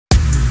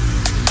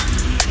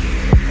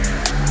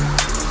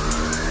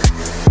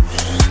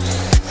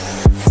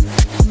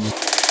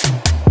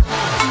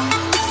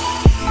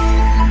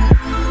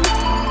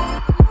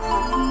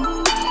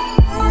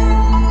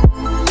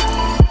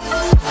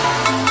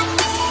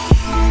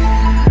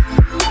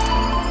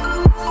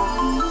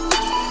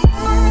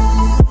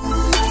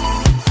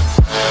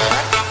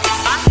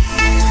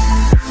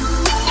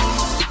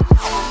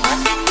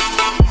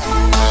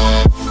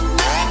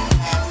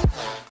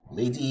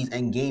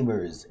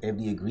characters.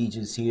 Every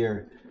egregious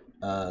here,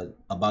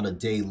 about a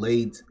day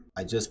late.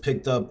 I just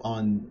picked up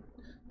on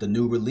the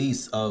new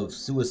release of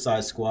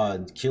Suicide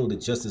Squad Kill the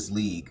Justice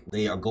League.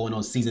 They are going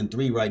on season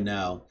 3 right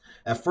now.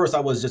 At first I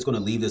was just going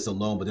to leave this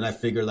alone, but then I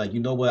figured, like, you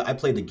know what, I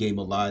played the game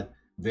a lot,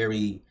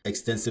 very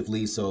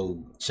extensively,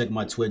 so check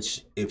my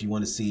Twitch if you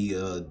want to see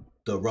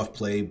the rough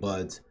play.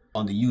 But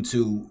on the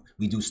YouTube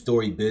we do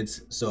story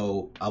bits,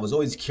 so I was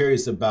always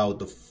curious about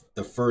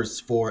the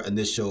first 4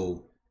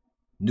 initial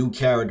new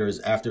characters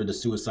after the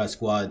Suicide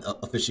Squad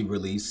officially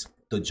released.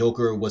 The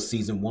Joker was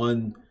season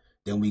 1,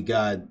 then we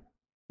got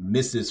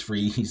Mrs.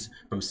 Freeze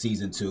from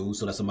season 2,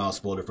 so that's a mild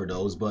spoiler for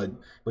those. But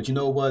you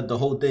know what? The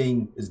whole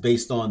thing is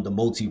based on the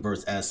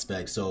multiverse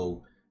aspect.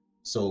 So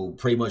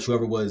pretty much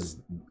whoever was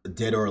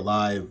dead or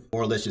alive,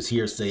 more or less just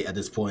hearsay at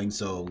this point.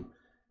 So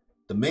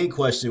the main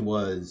question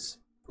was,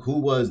 who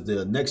was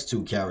the next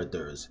 2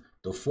 characters?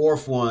 The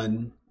 4th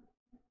one,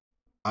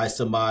 I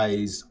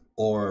surmise,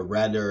 or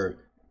rather,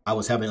 I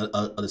was having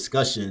a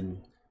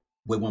discussion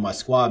with one of my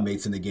squad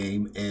mates in the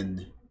game,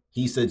 and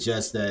he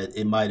suggests that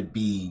it might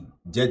be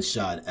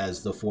Deadshot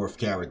as the 4th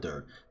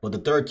character. But the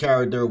 3rd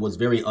character was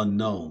very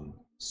unknown.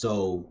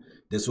 So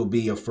this will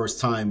be a first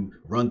time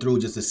run through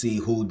just to see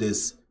who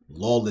this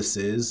Lawless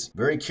is.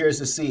 Very curious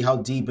to see how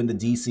deep in the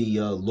DC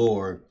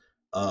lore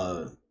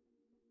a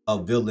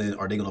villain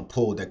are they going to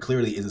pull that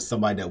clearly isn't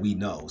somebody that we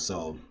know.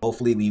 So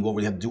hopefully we won't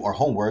really have to do our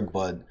homework,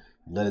 but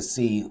let us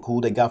see who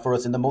they got for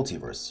us in the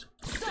multiverse.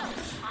 So,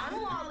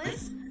 I'm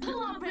Lawless. The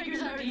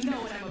lawbreakers already know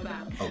what I'm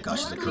about. Oh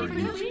gosh, it's a current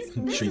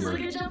This is like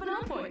a jumping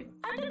on point.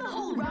 I did the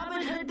whole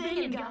Robin Hood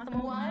thing in Gotham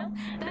a while.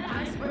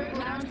 That iceberg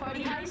lounge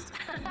party heist.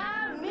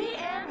 Me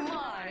and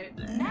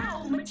mine.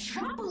 Now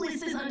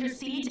Metropolis is under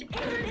siege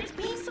and it's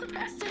being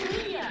suppressed in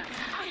media.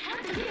 I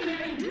had to get in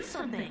there and do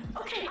something.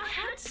 Okay, I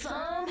had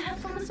some help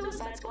from the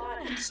Suicide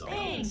Squad.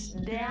 Thanks,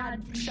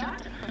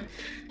 Deadshot.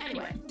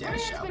 Anyway,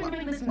 Deadshot. been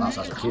doing this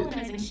mega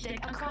colonizing shtick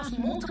across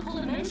multiple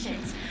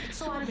dimensions.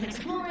 So I've been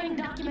exploring,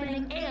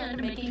 documenting,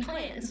 and making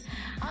plans.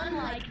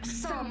 Unlike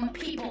some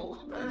people.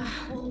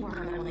 We'll work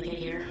on that when they get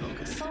here.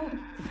 Okay. So,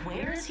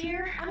 where is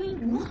here? I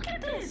mean, look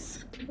at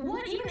this!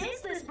 What even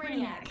is this,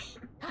 Brainiac?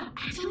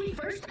 Actually,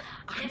 first,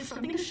 I have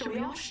something to show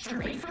y'all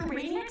straight from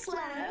Brainiac's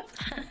lab.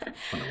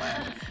 From the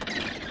lab.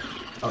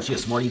 Oh, she a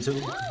smarty too?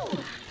 Woo!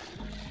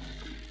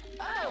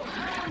 I'll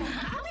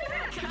be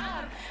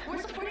back.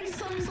 We're supporting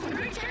some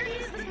great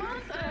charities this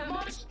month.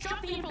 March,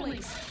 drop the info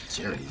links.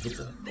 Charities? What's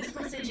up? This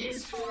message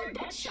is for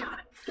Deadshot.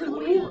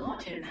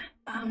 Lawton.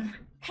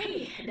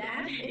 Hey,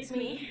 Dad, it's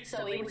me,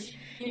 Zoe, which,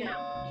 you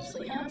know,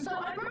 usually him. So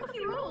I broke a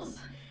few rules,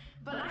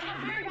 but I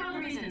have very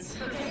valid reasons,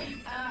 okay?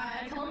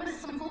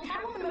 Columbus, some cool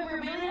Catwoman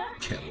memorabilia,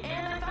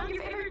 and I found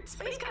your favorite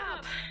space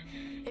cop.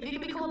 If you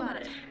can be cool about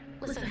it.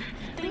 Listen,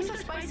 things are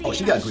spicy. Oh,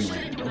 she got Green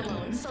Lantern. Okay.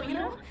 Alone, so, you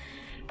know,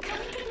 come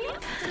pick me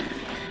up.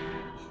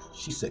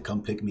 She said,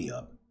 come pick me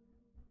up.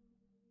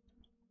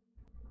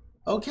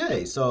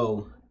 Okay,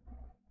 so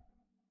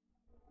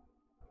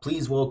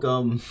please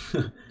welcome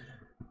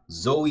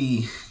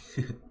Zoe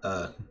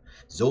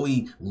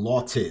Zoe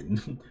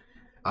Lawton.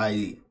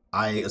 I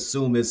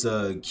assume it's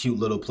a cute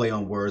little play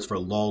on words for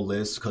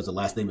Lawless because the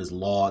last name is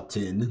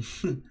Lawton.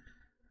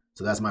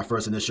 So that's my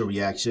first initial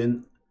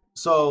reaction.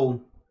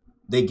 So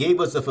they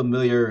gave us a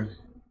familiar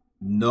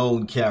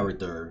known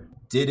character.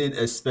 Didn't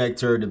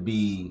expect her to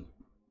be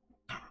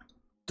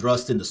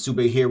thrust in the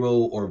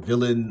superhero or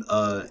villain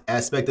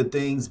aspect of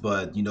things,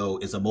 but you know,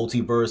 it's a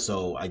multiverse,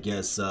 so I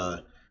guess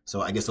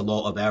the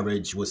law of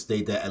average would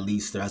state that at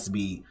least there has to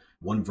be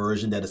one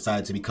version that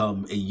decided to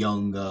become a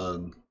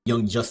young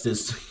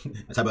Justice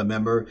type of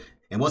member.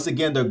 And once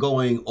again, they're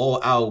going all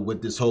out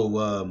with this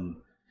whole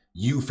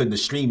youth and the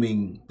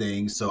streaming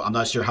thing. So I'm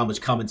not sure how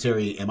much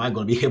commentary am I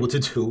going to be able to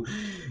do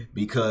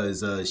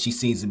because she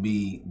seems to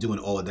be doing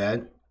all of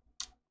that.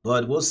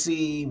 But we'll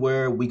see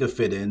where we could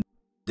fit in.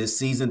 This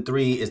season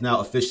 3 is now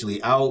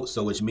officially out,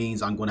 so which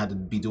means I'm going to have to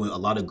be doing a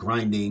lot of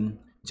grinding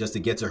just to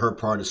get to her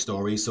part of the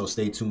story. So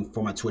stay tuned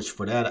for my Twitch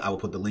for that. I will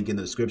put the link in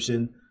the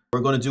description.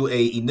 We're going to do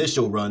a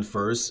initial run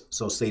first,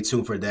 so stay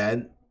tuned for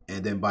that.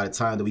 And then by the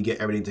time that we get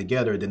everything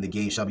together, then the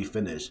game shall be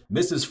finished.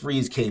 Mrs.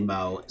 Freeze came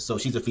out, so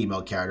she's a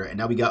female character, and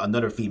now we got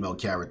another female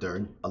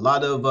character. A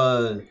lot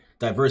of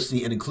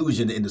diversity and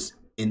inclusion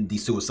in the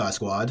Suicide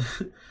Squad.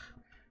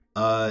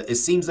 It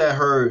seems that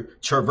her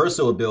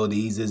traversal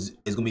abilities is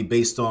going to be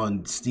based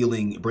on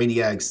stealing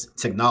Brainiac's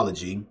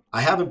technology.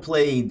 I haven't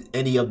played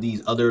any of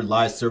these other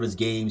live service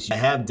games. I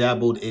have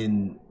dabbled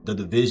in The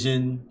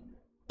Division,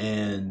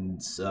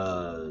 and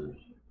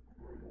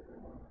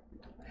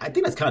I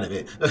think that's kind of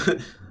it.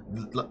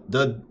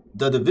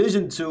 The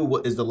Division 2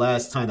 is the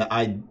last time that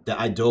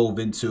I dove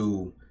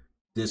into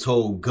this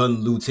whole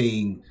gun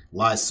looting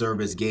live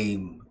service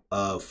game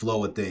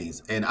flow of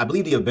things. And I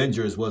believe the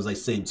Avengers was like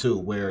same too,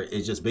 where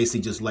it's just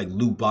basically just like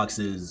loot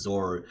boxes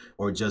or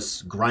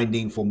just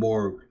grinding for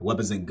more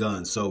weapons and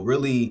guns. So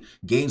really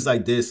games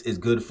like this is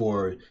good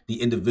for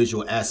the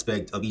individual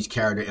aspect of each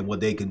character and what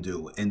they can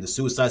do. And the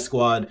Suicide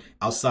Squad,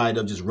 outside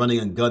of just running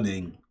and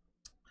gunning,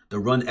 the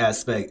run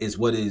aspect is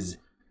what is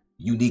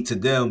unique to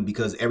them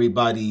because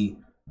everybody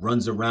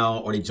runs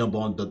around or they jump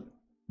on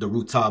the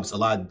rooftops a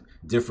lot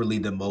differently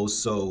than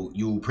most. So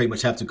you pretty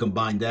much have to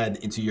combine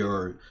that into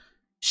your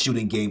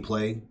shooting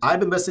gameplay. I've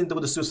been messing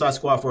with the Suicide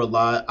Squad for a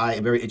lot. I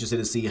am very interested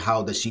to see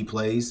how that she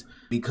plays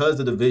because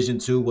the Division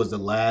 2 was the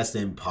last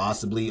and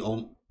possibly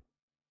only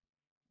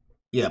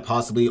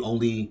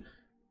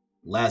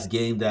last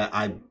game that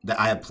I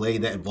have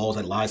played that involves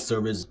like live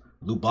service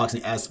loot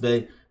boxing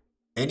aspect.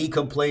 Any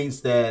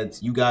complaints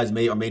that you guys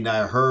may or may not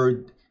have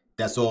heard,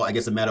 that's all I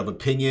guess a matter of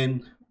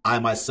opinion. I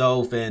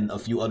myself and a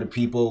few other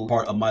people,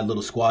 part of my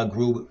little squad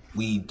group,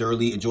 we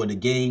thoroughly enjoyed the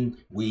game.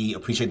 We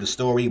appreciate the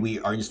story. We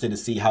are interested to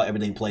see how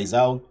everything plays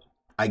out.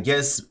 I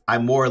guess I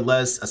more or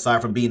less,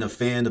 aside from being a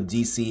fan of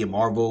DC and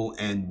Marvel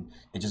and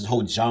just the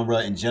whole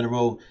genre in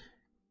general,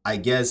 I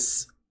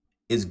guess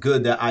it's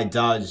good that I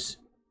dodged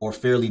or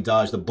fairly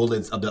dodged the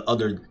bullets of the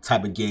other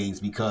type of games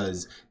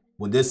because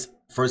when this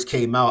first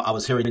came out, I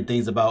was hearing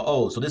things about,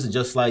 oh, so this is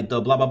just like the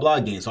blah, blah, blah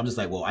game. So I'm just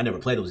like, well, I never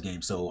played those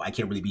games, so I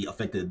can't really be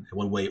affected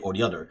one way or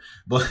the other.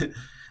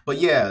 But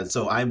yeah,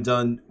 so I'm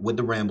done with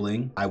the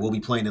rambling. I will be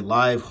playing it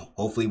live.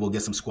 Hopefully we'll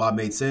get some squad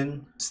mates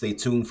in. Stay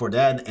tuned for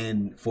that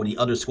and for the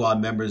other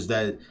squad members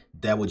that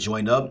will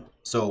join up.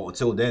 So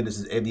until then, this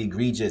is Eddie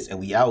Egregious and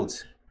we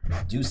out.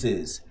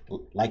 Deuces.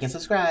 Like and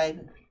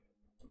subscribe.